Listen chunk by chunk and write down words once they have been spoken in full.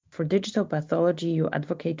for digital pathology, you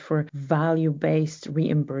advocate for value-based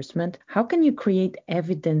reimbursement. How can you create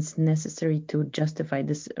evidence necessary to justify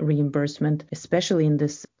this reimbursement, especially in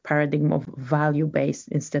this paradigm of value-based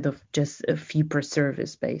instead of just a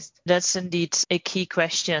fee-per-service based? That's indeed a key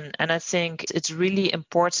question. And I think it's really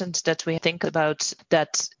important that we think about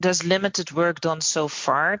that there's limited work done so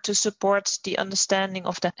far to support the understanding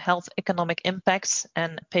of the health economic impacts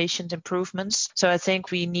and patient improvements. So I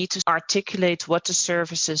think we need to articulate what the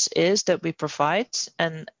services is that we provide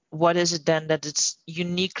and what is it then that it's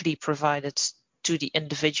uniquely provided to the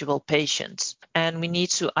individual patient. And we need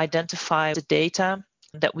to identify the data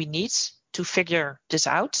that we need to figure this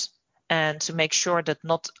out and to make sure that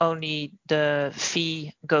not only the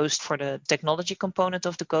fee goes for the technology component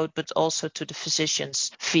of the code, but also to the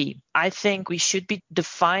physician's fee. I think we should be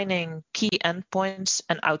defining key endpoints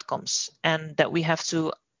and outcomes, and that we have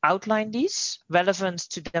to outline these relevant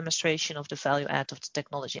to the demonstration of the value add of the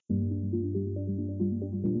technology.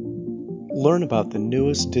 Learn about the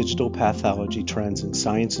newest digital pathology trends in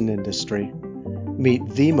science and industry, meet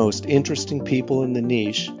the most interesting people in the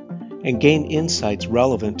niche, and gain insights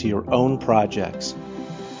relevant to your own projects.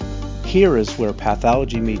 Here is where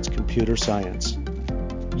pathology meets computer science.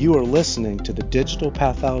 You are listening to the Digital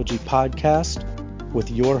Pathology Podcast with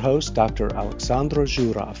your host, Dr. Alexandra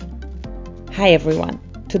Zhurov. Hi everyone.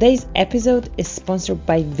 Today's episode is sponsored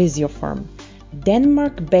by Visiopharm,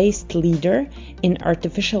 Denmark-based leader in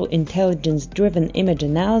artificial intelligence-driven image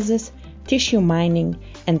analysis, tissue mining,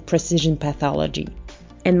 and precision pathology.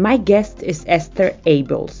 And my guest is Esther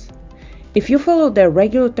Abels. If you follow the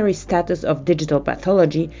regulatory status of digital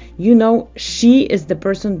pathology, you know she is the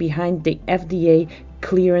person behind the FDA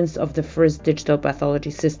clearance of the first digital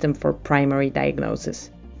pathology system for primary diagnosis.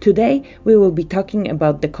 Today, we will be talking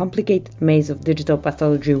about the complicated maze of digital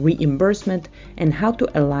pathology reimbursement and how to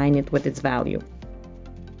align it with its value.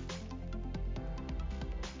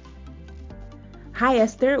 Hi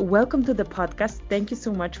Esther, welcome to the podcast. Thank you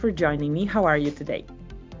so much for joining me. How are you today?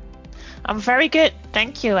 I'm very good.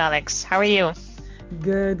 Thank you, Alex. How are you?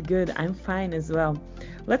 Good. I'm fine as well.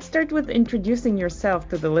 Let's start with introducing yourself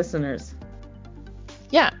to the listeners.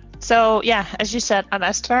 So as you said, I'm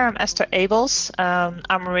Esther Abels.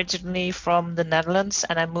 I'm originally from the Netherlands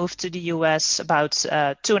and I moved to the US about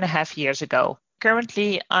 2.5 years ago.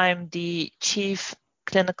 Currently, I'm the Chief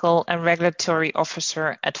Clinical and Regulatory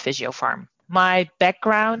Officer at Visiopharm. My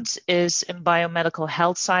background is in biomedical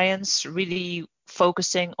health science, really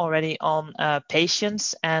focusing already on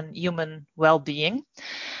patients and human well-being.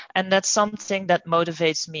 And that's something that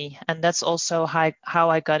motivates me. And that's also how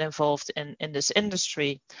I got involved in this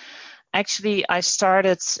industry. Actually, I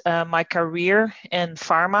started my career in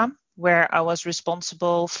pharma, where I was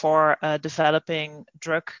responsible for developing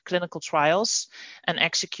drug clinical trials and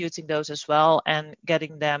executing those as well, and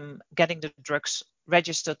getting the drugs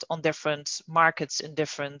registered on different markets in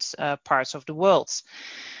different parts of the world.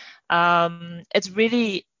 It's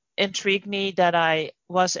really intrigued me that I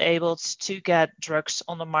was able to get drugs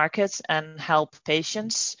on the market and help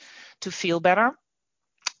patients to feel better.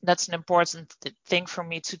 That's an important thing for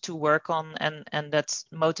me to work on, and that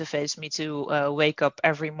motivates me to wake up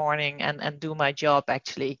every morning and do my job,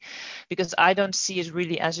 actually, because I don't see it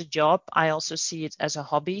really as a job. I also see it as a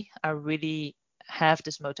hobby. I really have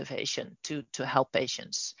this motivation to help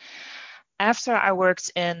patients. After I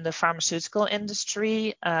worked in the pharmaceutical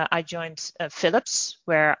industry, I joined Philips,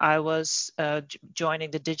 where I was joining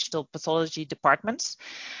the digital pathology department.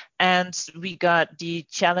 And we got the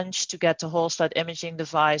challenge to get the whole slide imaging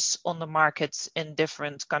device on the market in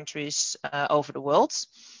different countries over the world.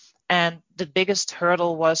 And the biggest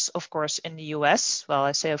hurdle was, of course, in the US. Well,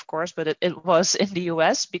 I say of course, but it was in the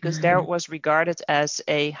US because there it was regarded as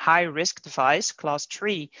a high-risk device, class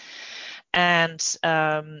 3. And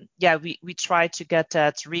we tried to get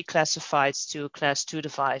that reclassified to a class 2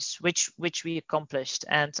 device, which we accomplished.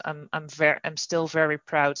 And I'm still very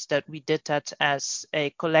proud that we did that as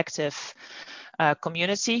a collective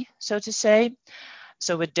community, so to say.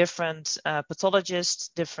 So with different pathologists,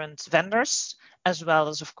 different vendors, as well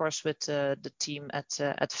as, of course, with the team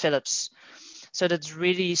at Philips. So that's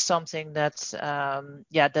really something that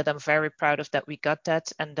I'm very proud of, that we got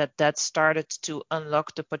that, and that started to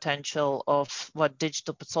unlock the potential of what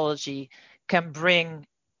digital pathology can bring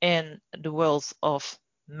in the world of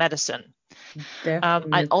medicine.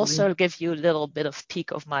 I also give you a little bit of peek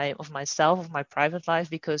of myself, of my private life,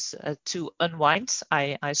 because to unwind,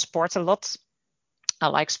 I sport a lot. I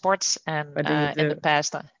like sports, and in the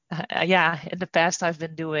past, I've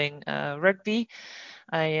been doing rugby.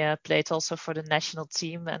 I played also for the national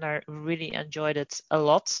team, and I really enjoyed it a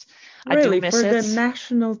lot. I do Really, miss for the it.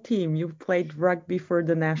 national team, you played rugby for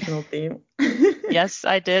the national team. Yes,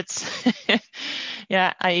 I did.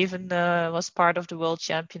 Yeah, I even was part of the World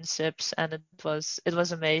Championships, and it was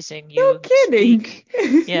amazing. No You kidding.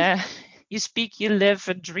 speak, yeah, you speak, you live,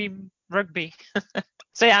 and dream rugby.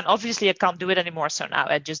 So yeah, and obviously I can't do it anymore. So now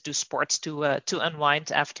I just do sports to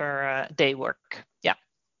unwind after day work. Yeah.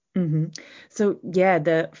 hmm So yeah,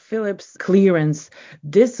 the Philips clearance,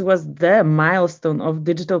 this was the milestone of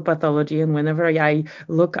digital pathology. And whenever I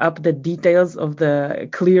look up the details of the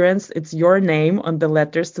clearance, it's your name on the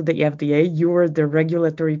letters to the FDA. You were the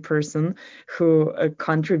regulatory person who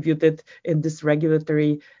contributed in this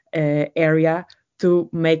regulatory area to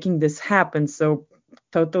making this happen. So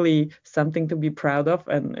totally something to be proud of,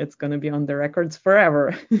 and it's going to be on the records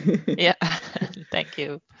forever. Yeah. Thank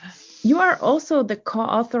you. You are also the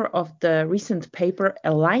co-author of the recent paper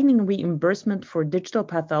Aligning Reimbursement for Digital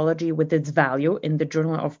Pathology with Its Value in the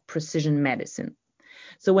Journal of Precision Medicine.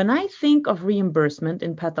 So when I think of reimbursement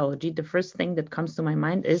in pathology, the first thing that comes to my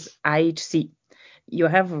mind is IHC. You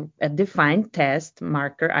have a defined test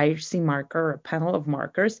marker, IHC marker, or a panel of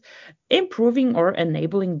markers, improving or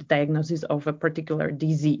enabling the diagnosis of a particular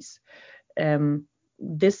disease.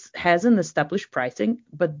 This has an established pricing,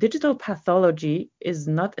 but digital pathology is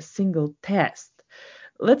not a single test.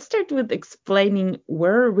 Let's start with explaining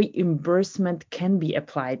where reimbursement can be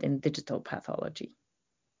applied in digital pathology.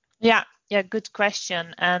 Yeah, good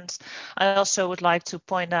question. And I also would like to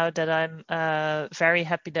point out that I'm very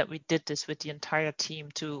happy that we did this with the entire team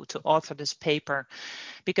to author this paper,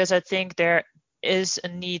 because I think there is a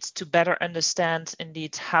need to better understand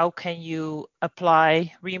indeed how can you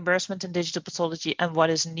apply reimbursement in digital pathology and what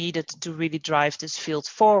is needed to really drive this field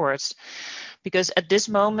forward. Because at this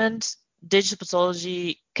moment, digital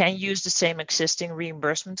pathology can use the same existing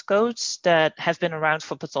reimbursement codes that have been around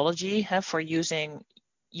for pathology, for using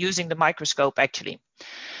the microscope actually.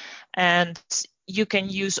 And you can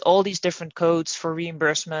use all these different codes for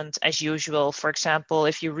reimbursement as usual. For example,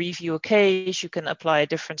 if you review a case, you can apply a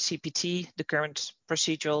different CPT, the current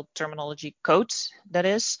procedural terminology code, that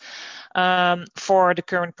is, for the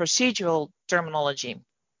current procedural terminology.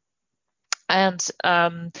 And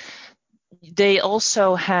they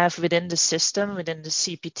also have within the system, within the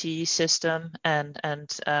CPT system,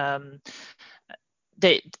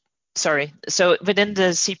 so within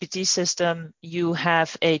the CPT system, you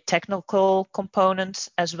have a technical component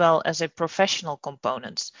as well as a professional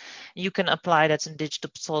component. You can apply that in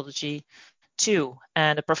digital pathology too.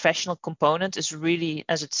 And the professional component is really,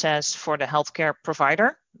 as it says, for the healthcare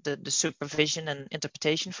provider, the supervision and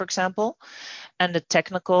interpretation, for example. And the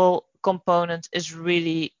technical component is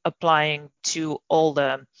really applying to all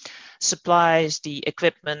the supplies, the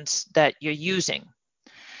equipment that you're using.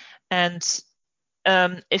 And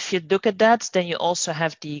if you look at that, then you also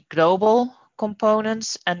have the global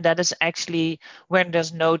components, and that is actually when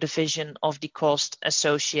there's no division of the cost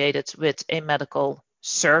associated with a medical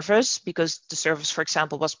service, because the service, for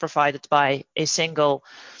example, was provided by a single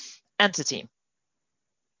entity.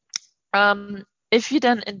 If you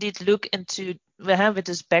then indeed look into with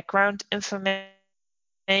this background information,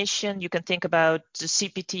 you can think about the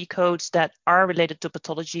CPT codes that are related to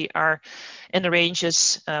pathology are in the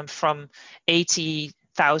ranges from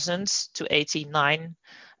 80,000 to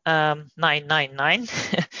 89,999.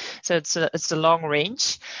 So it's a long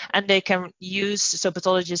range, and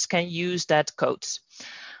pathologists can use that code.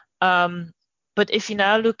 But if you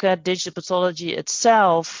now look at digital pathology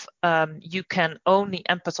itself, you can only,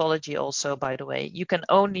 and pathology also, by the way, you can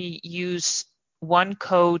only use one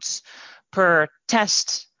code per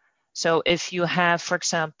test. So if you have, for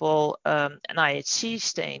example, an IHC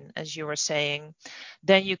stain, as you were saying,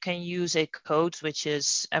 then you can use a code which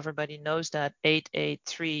is, everybody knows that,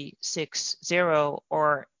 88360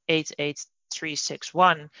 or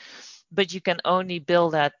 88361, but you can only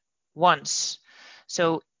bill that once.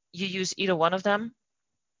 So you use either one of them.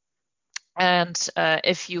 And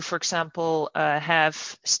if you, for example,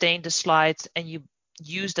 have stained the slide and you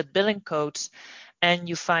use the billing code, and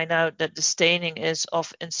you find out that the staining is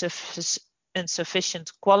of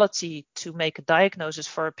insufficient quality to make a diagnosis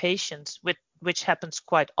for a patient, which happens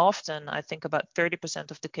quite often, I think about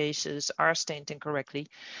 30% of the cases are stained incorrectly,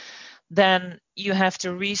 then you have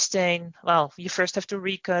to restain. Well, you first have to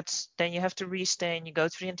recut, then you have to restain, you go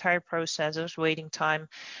through the entire process, there's waiting time,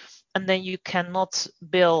 and then you cannot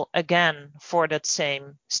bill again for that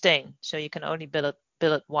same stain. So you can only bill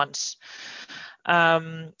it once.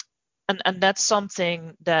 And that's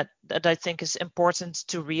something that I think is important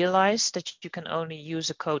to realize, that you can only use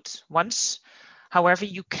a code once. However,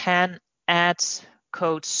 you can add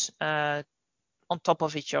codes on top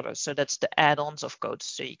of each other. So that's the add-ons of codes.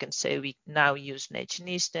 So you can say we now use an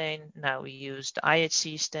H&E stain, now we use the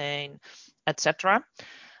IHC stain, etc.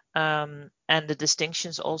 And the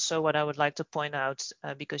distinctions also, what I would like to point out,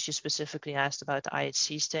 because you specifically asked about the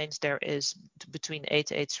IHC stains, there is between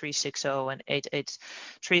 88360 and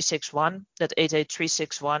 88361. That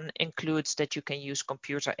 88361 includes that you can use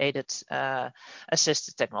computer-aided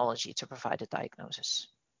assisted technology to provide a diagnosis.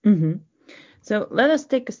 Mm-hmm. So let us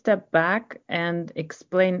take a step back and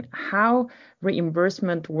explain how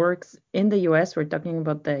reimbursement works in the US. We're talking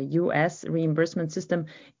about the US reimbursement system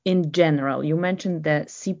in general. You mentioned the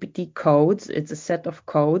CPT codes. It's a set of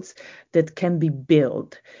codes that can be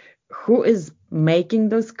billed. Who is making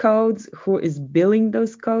those codes? Who is billing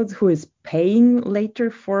those codes? Who is paying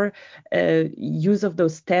later for use of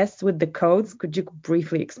those tests with the codes? Could you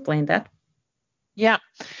briefly explain that?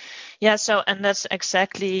 Yeah, so, and that's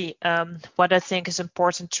exactly what I think is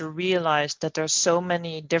important to realize, that there's so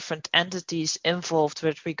many different entities involved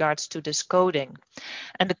with regards to this coding.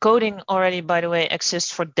 And the coding already, by the way,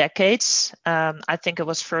 exists for decades. I think it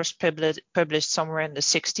was first published somewhere in the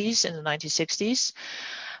 60s, in the 1960s.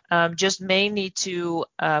 Just mainly to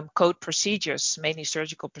code procedures, mainly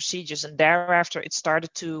surgical procedures. And thereafter, it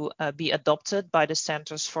started to be adopted by the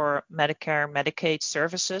Centers for Medicare Medicaid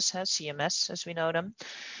Services, CMS, as we know them.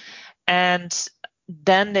 And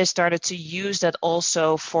then they started to use that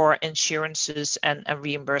also for insurances and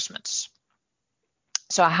reimbursements.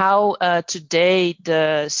 So how today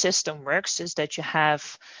the system works is that you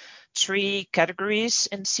have 3 categories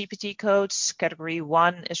in CPT codes. Category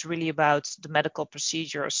 1 is really about the medical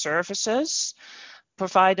procedure or services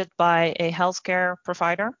provided by a healthcare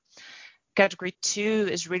provider. Category 2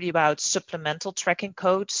 is really about supplemental tracking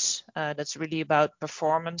codes. That's really about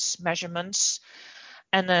performance measurements.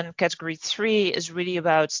 And then category 3 is really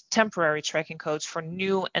about temporary tracking codes for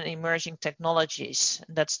new and emerging technologies.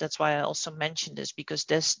 And that's why I also mentioned this, because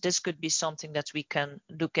this could be something that we can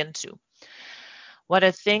look into. What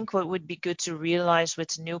I think what would be good to realize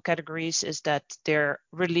with new categories is that they're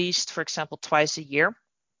released, for example, twice a year.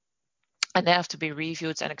 And they have to be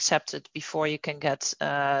reviewed and accepted before you can get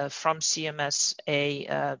from CMS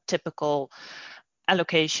a typical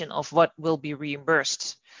allocation of what will be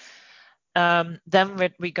reimbursed. Then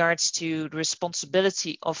with regards to the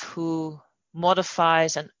responsibility of who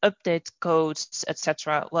modifies and updates codes,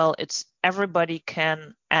 etc. Well, it's everybody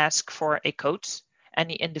can ask for a code.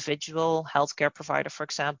 Any individual healthcare provider, for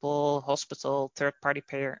example, hospital, third-party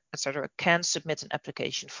payer, etc., can submit an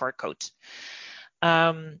application for a code.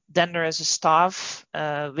 Then there is a staff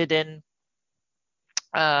within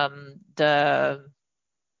the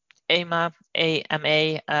AMA,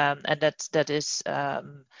 and that is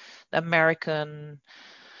the American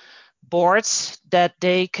boards, that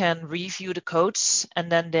they can review the codes, and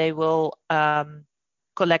then they will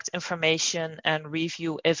collect information and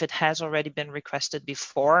review if it has already been requested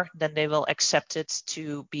before. Then they will accept it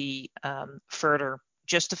to be further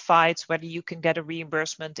justified, whether you can get a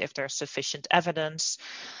reimbursement if there's sufficient evidence.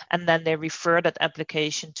 And then they refer that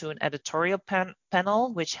application to an editorial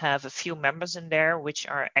panel, which have a few members in there, which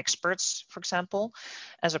are experts, for example,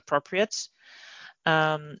 as appropriate.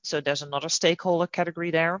 So there's another stakeholder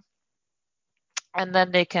category there. And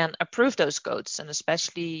then they can approve those codes. And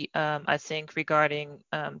especially, I think, regarding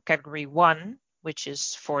category 1, which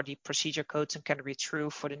is for the procedure codes, and category 2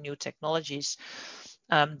 for the new technologies,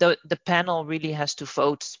 the panel really has to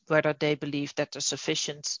vote whether they believe that there's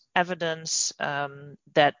sufficient evidence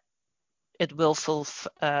that it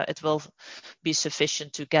will be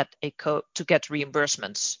sufficient to get a code, to get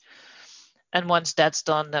reimbursements. And once that's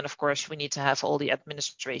done, then of course we need to have all the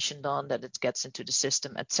administration done, that it gets into the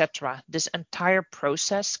system, etc. This entire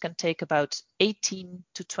process can take about 18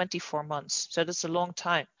 to 24 months. So that's a long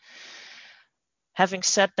time. Having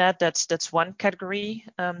said that, that's one category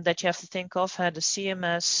that you have to think of. The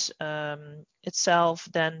CMS itself,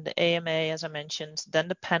 then the AMA, as I mentioned, then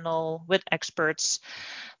the panel with experts.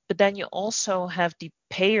 But then you also have the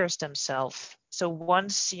payers themselves. So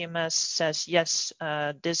once CMS says, yes,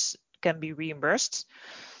 this can be reimbursed,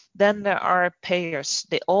 then there are payers.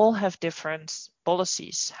 They all have different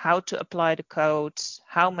policies, how to apply the codes,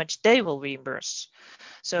 how much they will reimburse.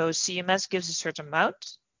 So CMS gives a certain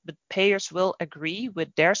amount, but payers will agree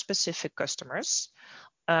with their specific customers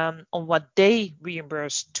on what they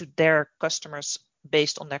reimburse to their customers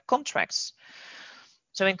based on their contracts.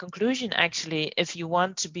 So in conclusion, actually, if you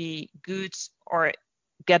want to be good or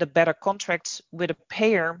get a better contract with a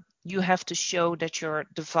payer, you have to show that your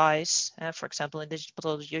device, for example, in digital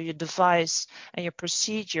pathology, your device and your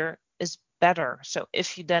procedure is better. So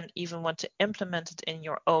if you then even want to implement it in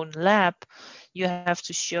your own lab, you have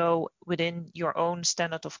to show within your own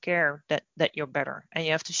standard of care that you're better. And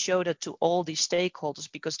you have to show that to all these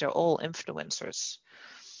stakeholders because they're all influencers.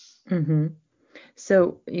 Mm-hmm.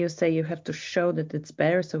 So you say you have to show that it's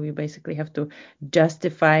better. So you basically have to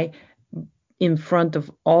justify in front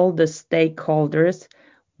of all the stakeholders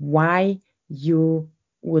why you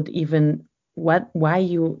would even why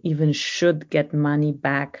you even should get money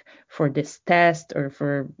back for this test or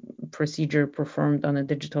for procedure performed on a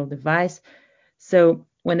digital device. So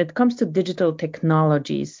when it comes to digital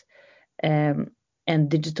technologies and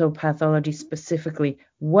digital pathology specifically,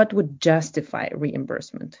 what would justify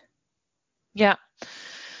reimbursement? Yeah,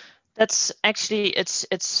 that's actually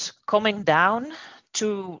it's coming down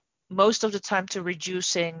to most of the time to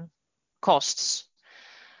reducing costs.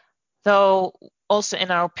 Though also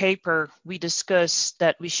in our paper, we discuss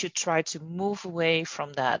that we should try to move away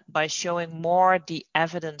from that by showing more the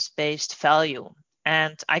evidence-based value.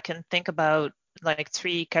 And I can think about like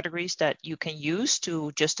 3 categories that you can use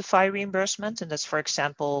to justify reimbursement. And that's, for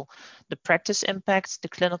example, the practice impact, the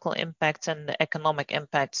clinical impact, and the economic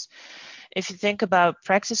impact. If you think about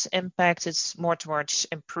practice impact, it's more towards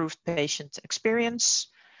improved patient experience.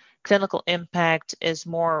 Clinical impact is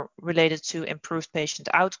more related to improved patient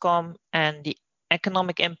outcome, and the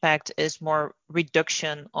economic impact is more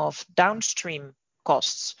reduction of downstream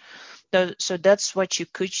costs. So that's what you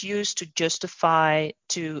could use to justify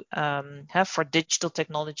to have for digital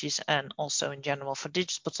technologies and also in general for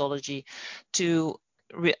digital pathology to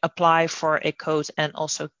apply for a code and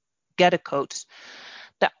also get a code.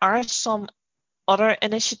 There are some other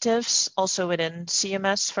initiatives also within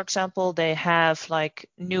CMS, for example, they have like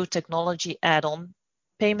new technology add-on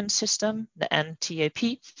payment system, the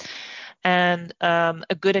NTAP. And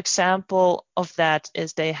a good example of that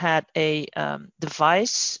is they had a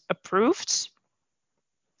device approved,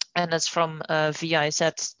 and that's from VIZ.ai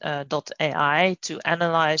to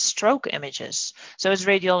analyze stroke images. So it's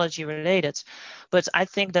radiology related, but I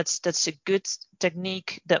think that's a good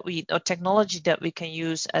technique that technology that we can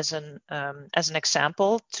use as an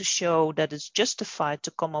example to show that it's justified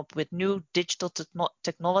to come up with new digital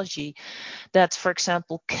technology that, for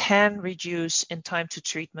example, can reduce in time to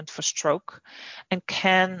treatment for stroke and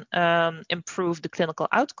can improve the clinical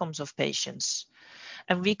outcomes of patients.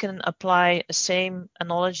 And we can apply the same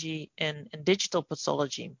analogy in digital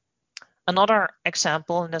pathology. Another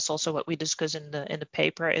example, and that's also what we discuss in the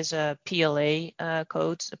paper, is a PLA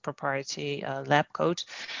code, a proprietary lab code,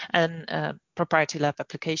 and proprietary lab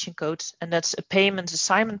application code. And that's a payment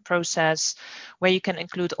assignment process where you can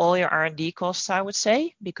include all your R&D costs, I would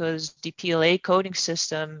say, because the PLA coding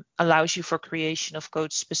system allows you for creation of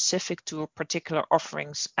code specific to particular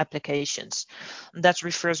offerings applications. And that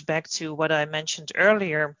refers back to what I mentioned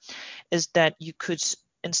earlier, is that you could,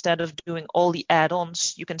 instead of doing all the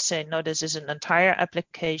add-ons, you can say, no, this is an entire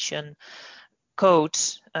application code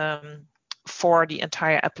for the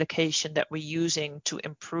entire application that we're using to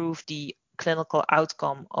improve the clinical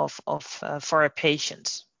outcome for a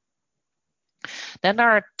patient. Then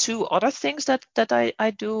there are 2 other things that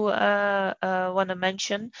I do want to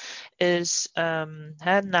mention is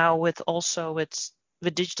now with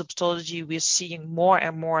digital pathology, we're seeing more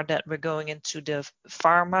and more that we're going into the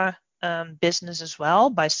pharma business as well,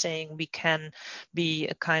 by saying we can be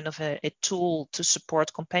a kind of a tool to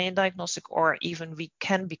support companion diagnostic, or even we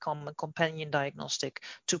can become a companion diagnostic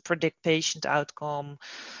to predict patient outcome.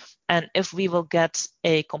 And if we will get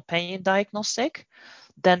a companion diagnostic,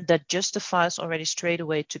 then that justifies already straight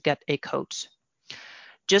away to get a code.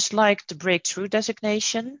 Just like the breakthrough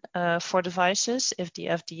designation for devices, if the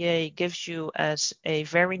FDA gives you as a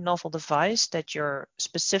very novel device that you're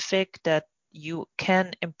specific, that you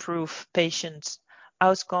can improve patient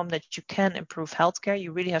outcome, that you can improve healthcare,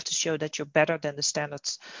 you really have to show that you're better than the standard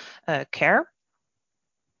care.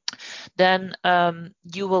 Then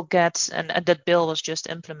you will get, and that bill was just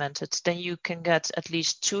implemented, then you can get at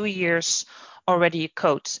least 2 years already a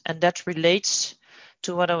code. And that relates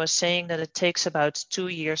to what I was saying, that it takes about 2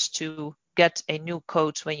 years to get a new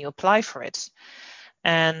code when you apply for it.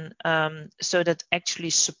 And so that actually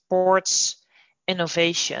supports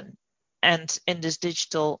innovation. And in this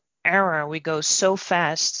digital era, we go so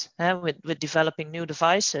fast with developing new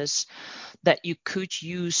devices that you could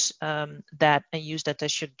use that and use that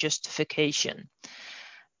as your justification.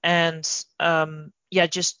 And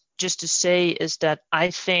just to say is that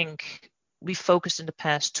I think we focused in the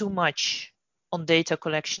past too much on data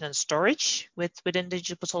collection and storage within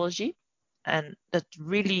digital pathology, and that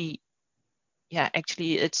really,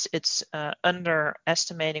 actually it's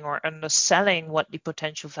underestimating or underselling what the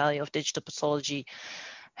potential value of digital pathology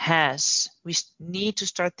has. We need to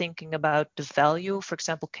start thinking about the value. For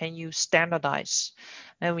example, can you standardize?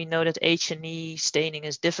 And we know that H&E staining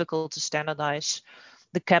is difficult to standardize.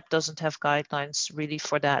 The CAP doesn't have guidelines really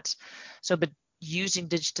for that. So, but using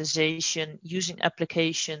digitization, using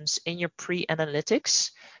applications in your pre-analytics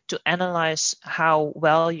to analyze how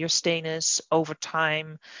well your stain is over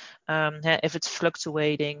time, if it's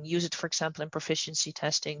fluctuating, use it, for example, in proficiency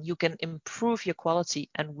testing. You can improve your quality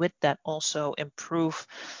and with that also improve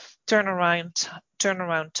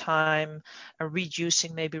turnaround time,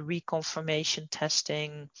 reducing maybe reconfirmation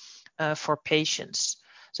testing for patients.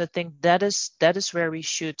 So I think that is where we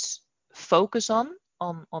should focus on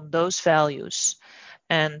those values.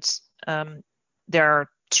 And there are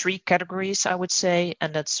 3 categories, I would say,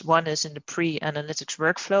 and that's one is in the pre-analytics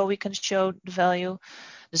workflow we can show the value.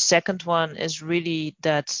 The second one is really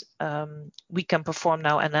that we can perform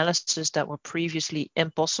now analysis that were previously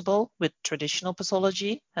impossible with traditional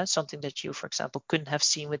pathology, something that you, for example, couldn't have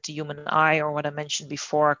seen with the human eye, or what I mentioned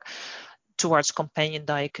before, towards companion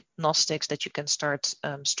diagnostics, that you can start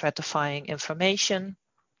stratifying information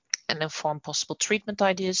and inform possible treatment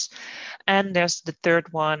ideas. And there's the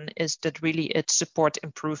third one is that really it support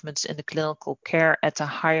improvements in the clinical care at a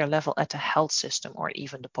higher level, at a health system or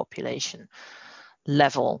even the population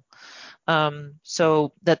level.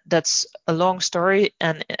 So that's a long story,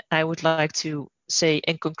 and I would like to say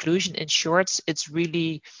in conclusion, in short, it's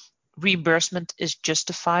really reimbursement is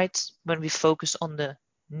justified when we focus on the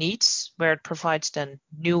needs, where it provides then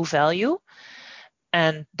new value.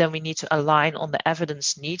 And then we need to align on the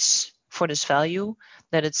evidence needs for this value,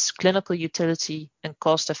 that it's clinical utility and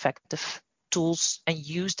cost-effective tools, and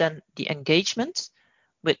use then the engagement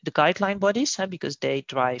with the guideline bodies, because they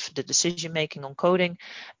drive the decision-making on coding,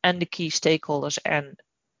 and the key stakeholders, and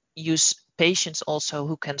use patients also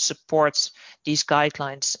who can support these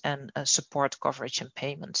guidelines and support coverage and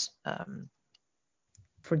payments.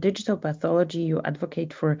 For digital pathology, you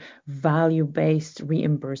advocate for value-based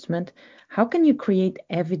reimbursement. How can you create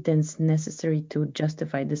evidence necessary to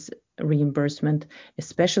justify this reimbursement,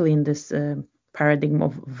 especially in this paradigm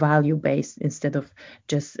of value-based instead of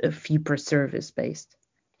just fee-per-service based?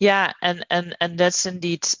 Yeah, and that's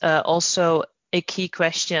indeed also a key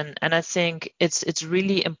question, and I think it's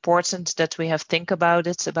really important that we have think about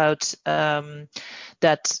it, about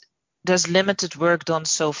that there's limited work done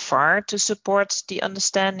so far to support the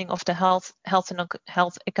understanding of the health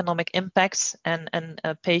economic impacts and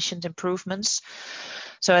patient improvements.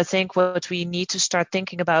 So I think what we need to start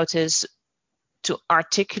thinking about is to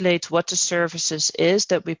articulate what the services is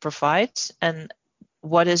that we provide, and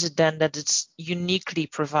what is it then that it's uniquely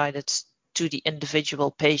provided to the individual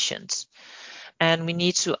patient. And we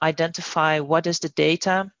need to identify what is the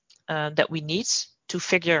data that we need to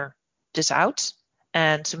figure this out,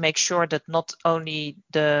 and to make sure that not only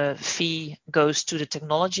the fee goes to the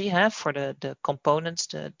technology for the components,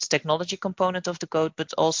 the technology component of the code,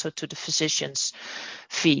 but also to the physician's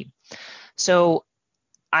fee. So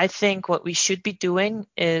I think what we should be doing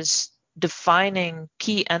is defining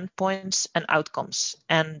key endpoints and outcomes,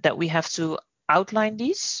 and that we have to outline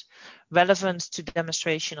these relevant to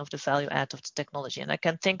demonstration of the value add of the technology. And I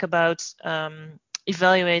can think about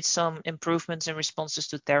evaluate some improvements in responses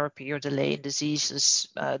to therapy or delay in disease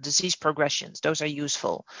progressions. Those are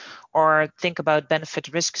useful. Or think about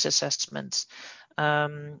benefit risks assessments,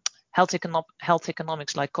 health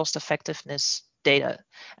economics like cost effectiveness data,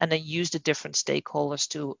 and then use the different stakeholders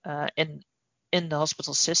to in the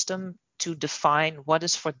hospital system to define what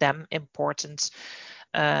is for them important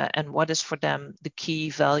and what is for them the key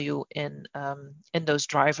value in those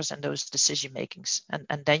drivers and those decision makings,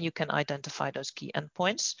 and then you can identify those key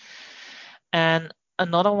endpoints. And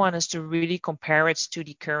another one is to really compare it to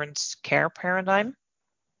the current care paradigm.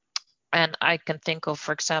 And I can think of,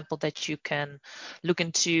 for example, that you can look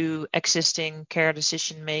into existing care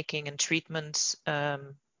decision making and treatment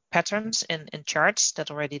patterns in charts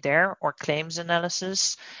that are already there, or claims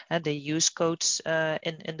analysis, and they use codes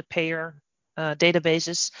in the payer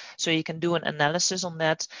databases. So you can do an analysis on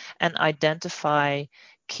that and identify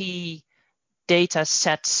key data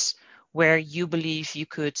sets where you believe you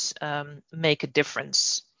could make a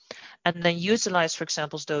difference. And then utilize, for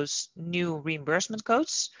example, those new reimbursement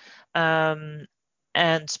codes and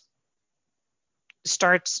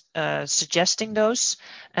start suggesting those,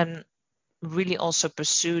 and really also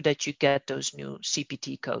pursue that you get those new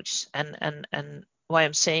CPT codes. And why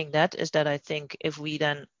I'm saying that is that I think if we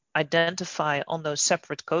then identify on those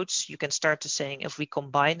separate codes, you can start to saying if we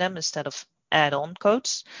combine them instead of add-on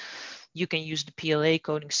codes, you can use the PLA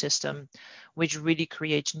coding system, which really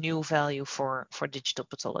creates new value for digital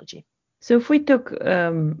pathology. So if we took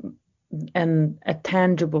a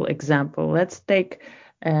tangible example. Let's take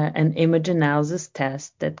an image analysis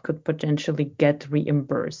test that could potentially get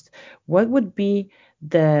reimbursed. What would be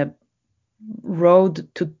the road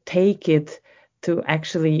to take it to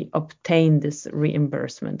actually obtain this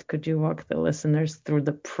reimbursement? Could you walk the listeners through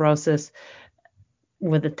the process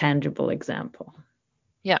with a tangible example?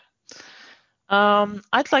 Yeah.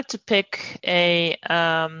 I'd like to pick a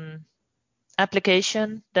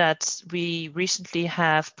application that we recently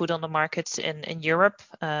have put on the market in Europe.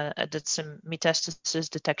 That's a metastasis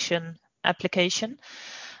detection application.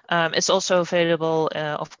 It's also available,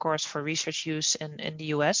 of course, for research use in the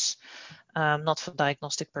US, not for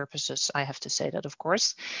diagnostic purposes. I have to say that, of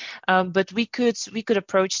course. But we could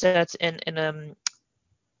approach that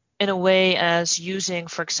in a way as using,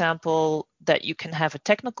 for example, that you can have a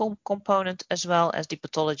technical component as well as the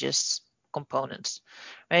pathologist's components,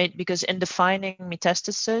 right? Because in defining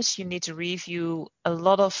metastasis, you need to review a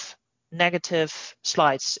lot of negative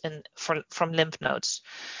slides from lymph nodes.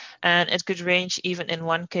 And it could range, even in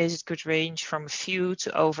one case, it could range from a few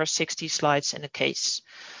to over 60 slides in a case.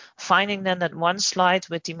 Finding then that one slide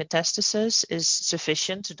with the metastasis is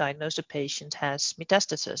sufficient to diagnose the patient has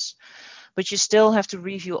metastasis, but you still have to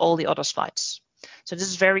review all the other slides. So this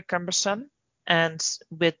is very cumbersome. And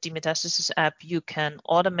with the Metastasis app, you can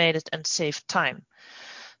automate it and save time.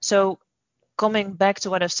 So coming back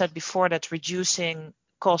to what I've said before, that reducing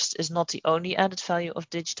cost is not the only added value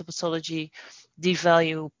of digital pathology. The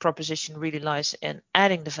value proposition really lies in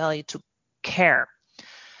adding the value to care.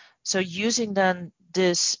 So using then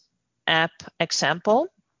this app example,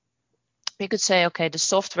 we could say, okay, the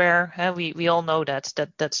software, we all know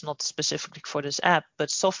that's not specifically for this app, but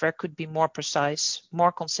software could be more precise,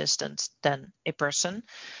 more consistent than a person.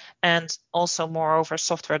 And also, moreover,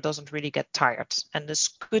 software doesn't really get tired, and this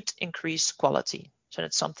could increase quality. So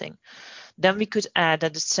that's something. Then we could add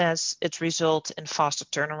that it says it results in faster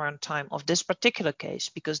turnaround time of this particular case,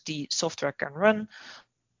 because the software can run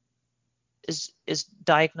is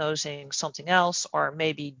diagnosing something else or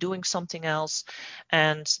maybe doing something else,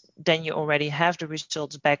 and then you already have the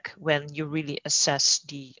results back when you really assess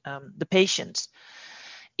the patient.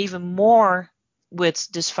 Even more,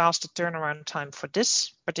 with this faster turnaround time for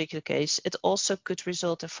this particular case, it also could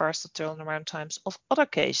result in faster turnaround times of other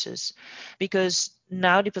cases, because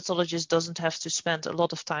now the pathologist doesn't have to spend a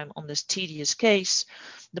lot of time on this tedious case.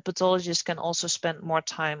 The pathologist can also spend more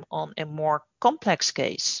time on a more complex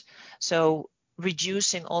case. So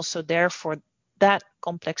reducing also there for that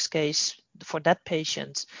complex case, for that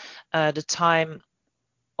patient, the time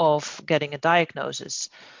of getting a diagnosis.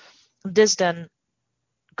 This then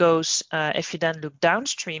goes, if you then look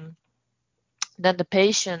downstream, then the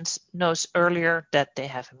patient knows earlier that they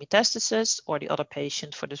have a metastasis, or the other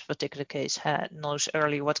patient for this particular case knows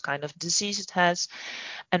earlier what kind of disease it has.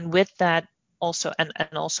 And with that also, and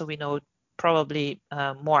also we know probably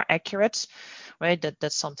more accurate, right?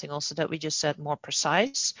 That's something also that we just said, more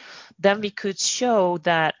precise. Then we could show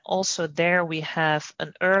that also there we have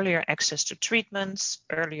an earlier access to treatments,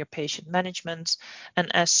 earlier patient management, and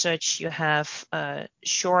as such you have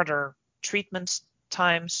shorter treatment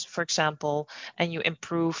times, for example, and you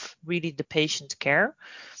improve really the patient care.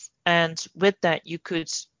 And with that, you could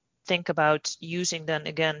think about using then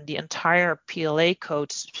again the entire PLA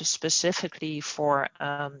code specifically for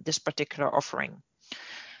this particular offering.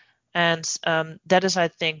 And that is, I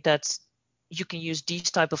think, that you can use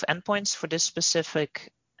these type of endpoints for this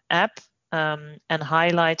specific app, and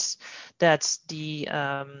highlights that the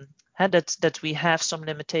that we have some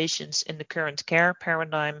limitations in the current care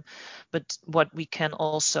paradigm, but what we can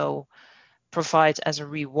also provide as a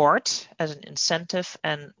reward, as an incentive,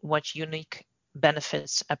 and what unique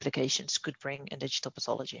benefits applications could bring in digital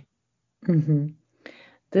pathology. Mm-hmm.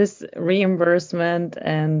 This reimbursement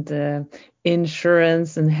and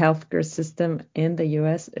insurance and healthcare system in the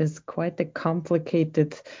US is quite a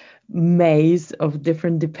complicated maze of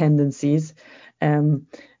different dependencies.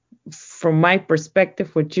 From my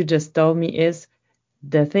perspective, what you just told me is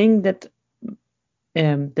the thing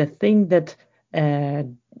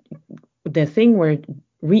where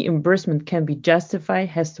reimbursement can be justified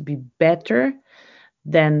has to be better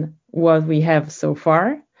than what we have so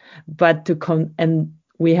far, but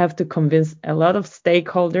we have to convince a lot of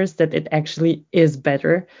stakeholders that it actually is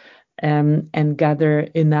better, and gather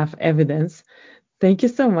enough evidence. Thank you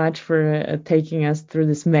so much for taking us through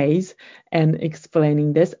this maze and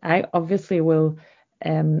explaining this. I obviously will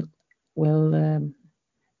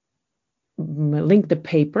link the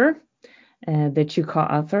paper that you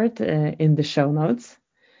co-authored in the show notes.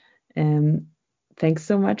 Thanks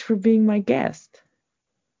so much for being my guest.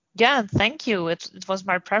 Yeah, thank you. It was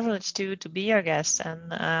my privilege to be your guest,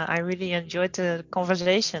 and I really enjoyed the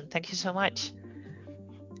conversation. Thank you so much.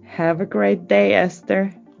 Have a great day,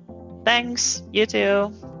 Esther. Thanks. You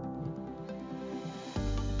too.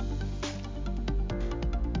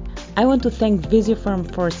 I want to thank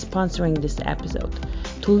Visiopharm for sponsoring this episode.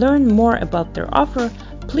 To learn more about their offer,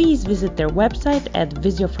 please visit their website at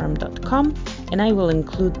visiopharm.com, and I will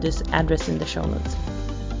include this address in the show notes.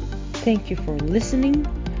 Thank you for listening.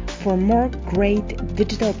 For more great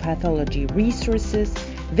digital pathology resources,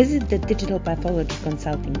 visit the Digital Pathology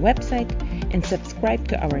Consulting website and subscribe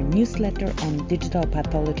to our newsletter on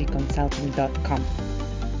digitalpathologyconsulting.com.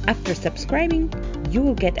 After subscribing, you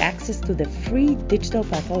will get access to the free digital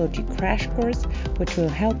pathology crash course, which will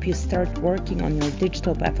help you start working on your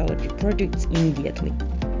digital pathology projects immediately.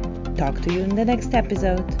 Talk to you in the next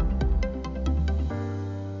episode.